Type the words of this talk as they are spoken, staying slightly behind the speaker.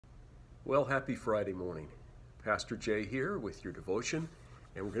Well, happy Friday morning. Pastor Jay here with your devotion,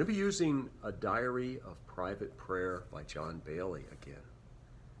 and we're going to be using a diary of private prayer by John Bailey again.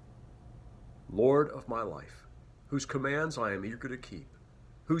 Lord of my life, whose commands I am eager to keep,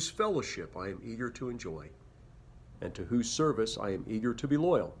 whose fellowship I am eager to enjoy, and to whose service I am eager to be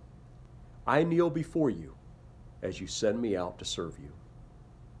loyal, I kneel before you as you send me out to serve you.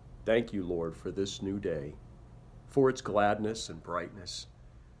 Thank you, Lord, for this new day, for its gladness and brightness,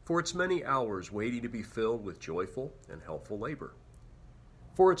 for its many hours waiting to be filled with joyful and helpful labor,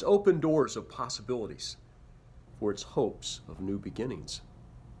 for its open doors of possibilities, for its hopes of new beginnings.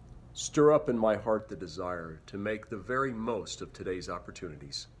 Stir up in my heart the desire to make the very most of today's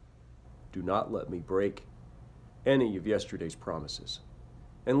opportunities. Do not let me break any of yesterday's promises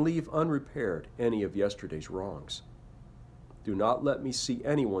and leave unrepaired any of yesterday's wrongs. Do not let me see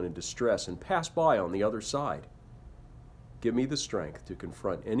anyone in distress and pass by on the other side. Give me the strength to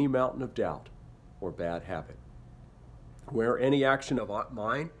confront any mountain of doubt or bad habit. Where any action of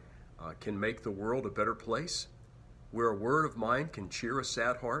mine can make the world a better place, where a word of mine can cheer a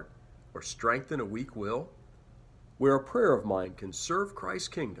sad heart or strengthen a weak will, where a prayer of mine can serve Christ's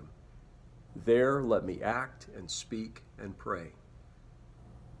kingdom, there let me act and speak and pray.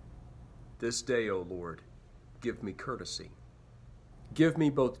 This day, O Lord, give me courtesy. Give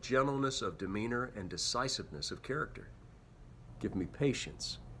me both gentleness of demeanor and decisiveness of character. Give me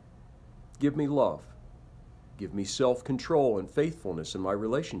patience. Give me love. Give me self-control and faithfulness in my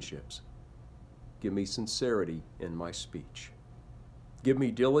relationships. Give me sincerity in my speech. Give me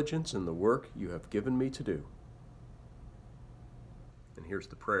diligence in the work you have given me to do. And here's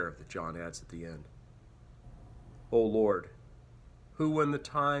the prayer that John adds at the end. O Lord, who when the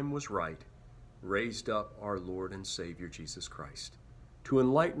time was right, raised up our Lord and Savior Jesus Christ, to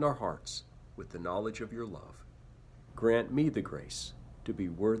enlighten our hearts with the knowledge of your love, grant me the grace to be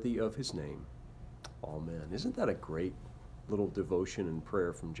worthy of his name. Amen. Isn't that a great little devotion and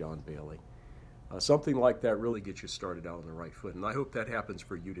prayer from John Bailey? Something like that really gets you started out on the right foot, and I hope that happens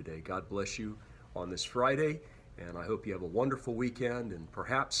for you today. God bless you on this Friday, and I hope you have a wonderful weekend, and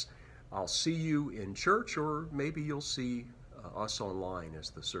perhaps I'll see you in church, or maybe you'll see us online as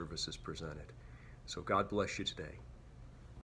the service is presented. So God bless you today.